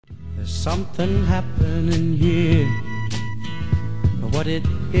There's something happening here, but what it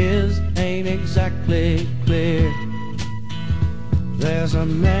is ain't exactly clear. There's a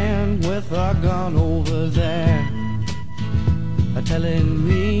man with a gun over there, telling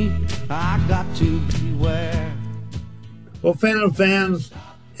me I got to beware. Well, Phantom fans,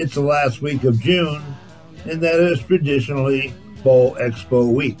 it's the last week of June, and that is traditionally Bowl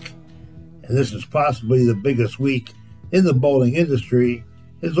Expo week. And this is possibly the biggest week in the bowling industry,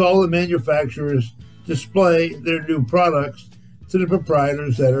 as all the manufacturers display their new products to the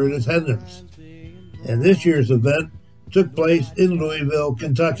proprietors that are in attendance. And this year's event took place in Louisville,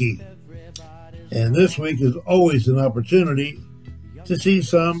 Kentucky. And this week is always an opportunity to see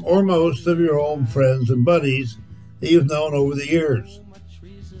some or most of your old friends and buddies that you've known over the years.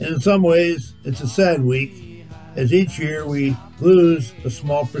 And in some ways, it's a sad week, as each year we lose a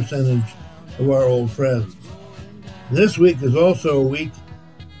small percentage of our old friends. This week is also a week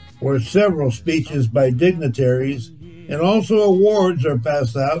where several speeches by dignitaries and also awards are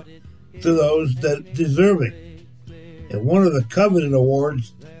passed out to those that deserve it. And one of the coveted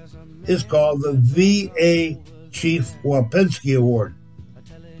awards is called the V.A. Chief Wapensky Award.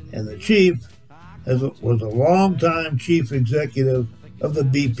 And the chief was a longtime chief executive of the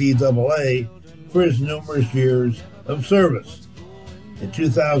BPAA for his numerous years of service. In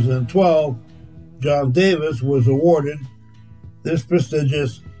 2012, John Davis was awarded this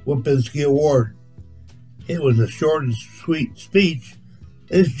prestigious Wapensky Award. It was a short and sweet speech,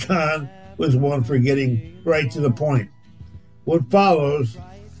 as John was one for getting right to the point. What follows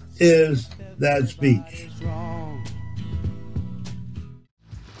is that speech.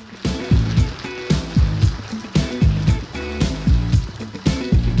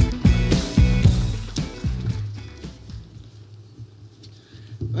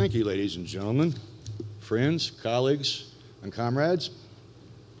 Thank you, ladies and gentlemen, friends, colleagues, and comrades.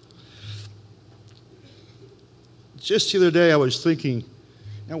 Just the other day I was thinking,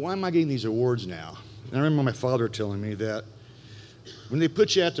 why am I getting these awards now? And I remember my father telling me that when they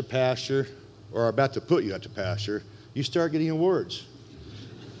put you out to pasture, or are about to put you out to pasture, you start getting awards.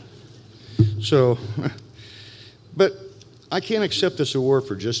 So, but I can't accept this award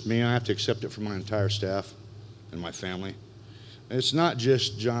for just me. I have to accept it for my entire staff and my family. And it's not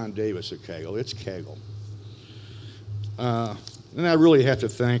just John Davis at Kegel, it's Kegel. And I really have to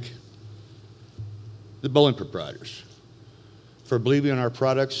thank the bowling proprietors for believing in our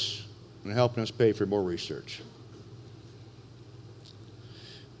products and helping us pay for more research.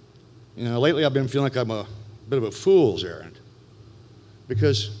 Lately I've been feeling like I'm a bit of a fool's errand,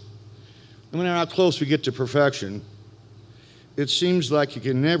 because no matter how close we get to perfection, it seems like you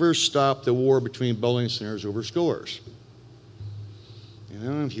can never stop the war between bowling centers over scores.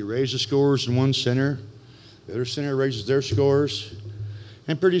 If you raise the scores in one center, the other center raises their scores,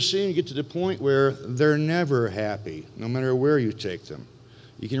 and pretty soon you get to the point where they're never happy, no matter where you take them.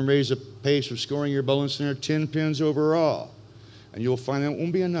 You can raise the pace of scoring your bowling center 10 pins overall, and you'll find that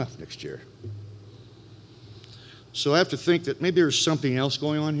won't be enough next year. So I have to think that maybe there's something else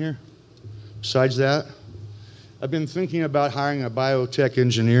going on here. Besides that, I've been thinking about hiring a biotech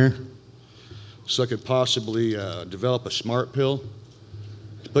engineer so I could possibly develop a smart pill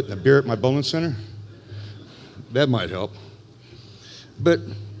to put in the beer at my bowling center. That might help. But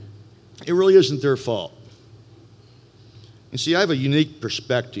it really isn't their fault. You see, I have a unique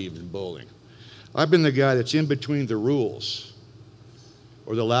perspective in bowling. I've been the guy that's in between the rules,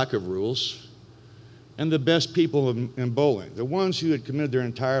 or the lack of rules, and the best people in bowling, the ones who had committed their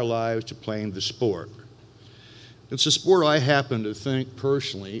entire lives to playing the sport. It's a sport I happen to think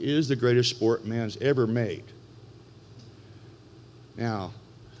personally is the greatest sport man's ever made. Now,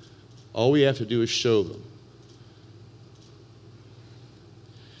 all we have to do is show them.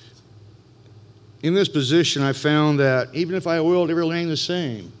 In this position, I found that even if I oiled every lane the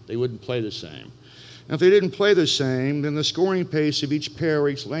same, they wouldn't play the same. And if they didn't play the same, then the scoring pace of each pair or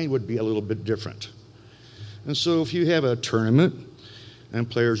each lane would be a little bit different. And so if you have a tournament and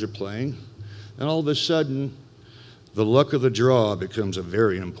players are playing, then all of a sudden, the luck of the draw becomes a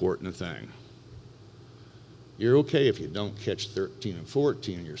very important thing. You're okay if you don't catch 13 and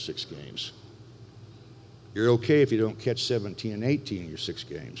 14 in your 6 games. You're okay if you don't catch 17 and 18 in your 6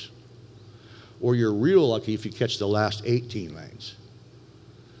 games. Or you're real lucky if you catch the last 18 lanes.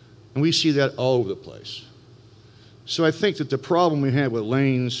 And we see that all over the place. So I think that the problem we have with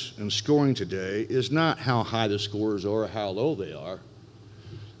lanes and scoring today is not how high the scores are or how low they are.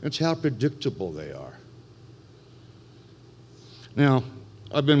 It's how predictable they are. Now,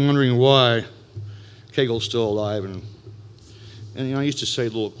 I've been wondering why Kegel's still alive, and I used to say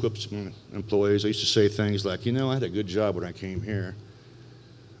little quips to my employees. I used to say things like, I had a good job when I came here.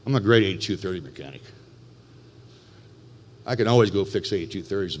 I'm a great 8230 mechanic. I can always go fix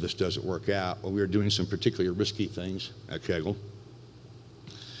 8230s if this doesn't work out. But we were doing some particularly risky things at Kegel.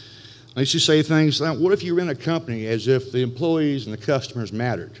 I used to say things like, what if you ran a company as if the employees and the customers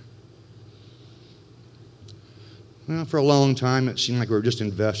mattered? Well, for a long time, it seemed like we were just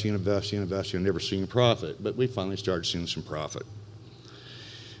investing, and never seeing profit. But we finally started seeing some profit.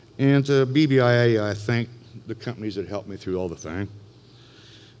 And BBIA, I thank the companies that helped me through all the thing,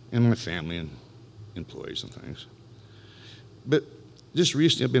 and my family and employees and things. But just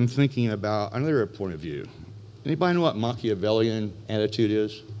recently, I've been thinking about another point of view. Anybody know what Machiavellian attitude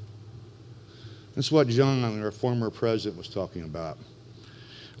is? That's what John, our former president, was talking about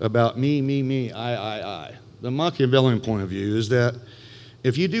me, I. The Machiavellian point of view is that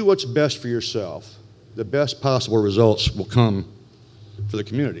if you do what's best for yourself, the best possible results will come for the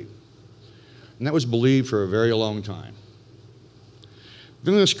community. And that was believed for a very long time.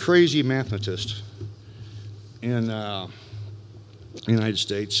 Then this crazy mathematist in the United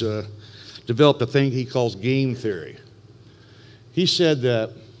States developed a thing he calls game theory. He said that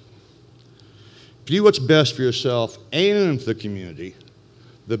if you do what's best for yourself and for the community,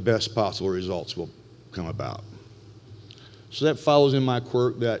 the best possible results will come about. So that follows in my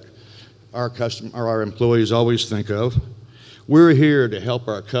quirk that our employees always think of. We're here to help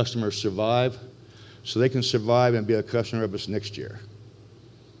our customers survive so they can survive and be a customer of us next year.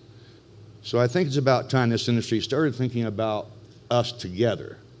 So I think it's about time this industry started thinking about us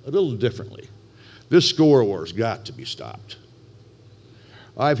together a little differently. This score war's got to be stopped.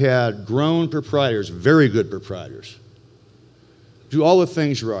 I've had grown proprietors, very good proprietors, do all the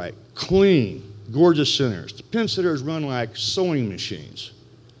things right, clean, gorgeous centers. The pen centers run like sewing machines.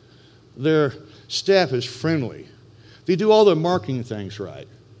 Their staff is friendly. They do all the marketing things right.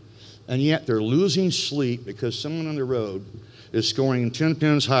 And yet they're losing sleep because someone on the road is scoring 10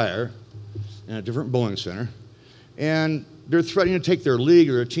 pins higher in a different bowling center, and they're threatening to take their league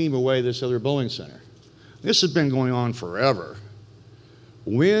or their team away to this other bowling center. This has been going on forever.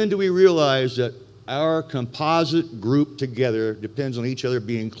 When do we realize that our composite group together depends on each other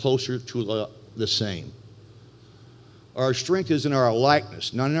being closer to the same? Our strength is in our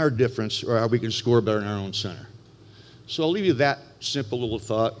likeness, not in our difference or how we can score better in our own center. So I'll leave you that simple little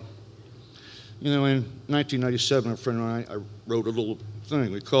thought. You know, in 1997, a friend and I wrote a little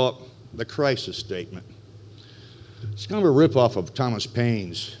thing. We call it the crisis statement. It's kind of a ripoff of Thomas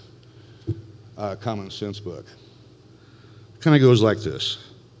Paine's Common Sense book. It kind of goes like this.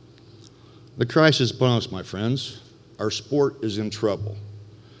 The crisis is upon us, my friends. Our sport is in trouble.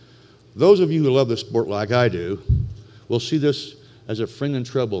 Those of you who love the sport like I do will see this as a friend in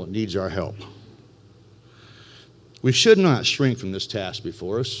trouble that needs our help. We should not shrink from this task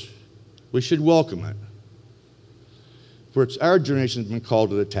before us. We should welcome it. For it's our generation that's been called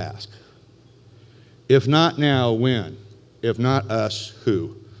to the task. If not now, when? If not us,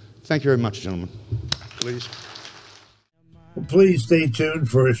 who? Thank you very much, gentlemen. Please. Well, please stay tuned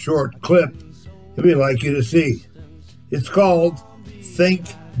for a short clip that we'd like you to see. It's called Think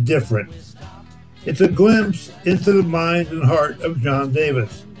Different. It's a glimpse into the mind and heart of John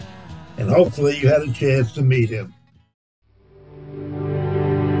Davis, and hopefully you had a chance to meet him.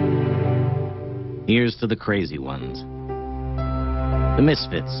 Here's to the crazy ones, the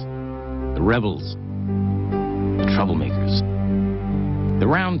misfits, the rebels, the troublemakers, the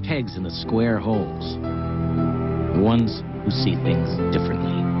round pegs in the square holes, the ones who see things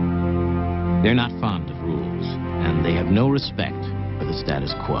differently. They're not fond of rules, and they have no respect for the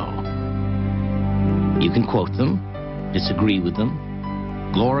status quo. You can quote them, disagree with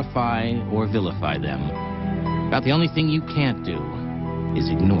them, glorify or vilify them. About the only thing you can't do is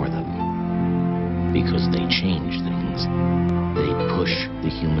ignore them, because they change things. They push the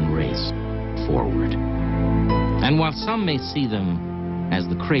human race forward. And while some may see them as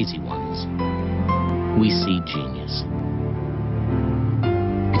the crazy ones, we see genius.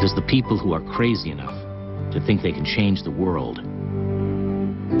 Because the people who are crazy enough to think they can change the world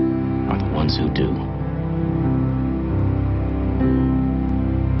are the ones who do.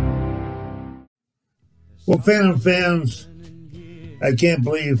 Well, Phantom fans, I can't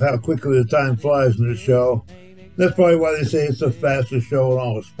believe how quickly the time flies in this show. That's probably why they say it's the fastest show in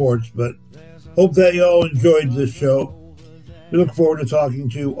all of sports, but hope that you all enjoyed this show. We look forward to talking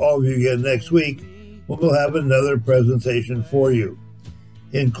to all of you again next week when we'll have another presentation for you.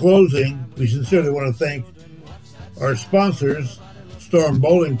 In closing, we sincerely want to thank our sponsors, Storm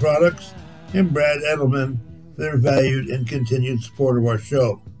Bowling Products and Brad Edelman, for their valued and continued support of our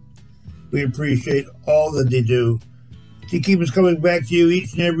show. We appreciate all that they do to keep us coming back to you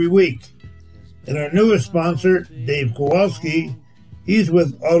each and every week. And our newest sponsor, Dave Kowalski, He's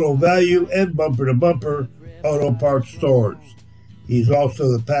with Auto Value and Bumper to Bumper Auto Parts Stores. He's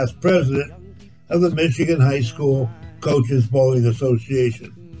also the past president of the Michigan High School Coaches Bowling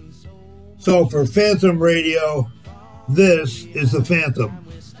Association. So for Phantom Radio, this is the Phantom.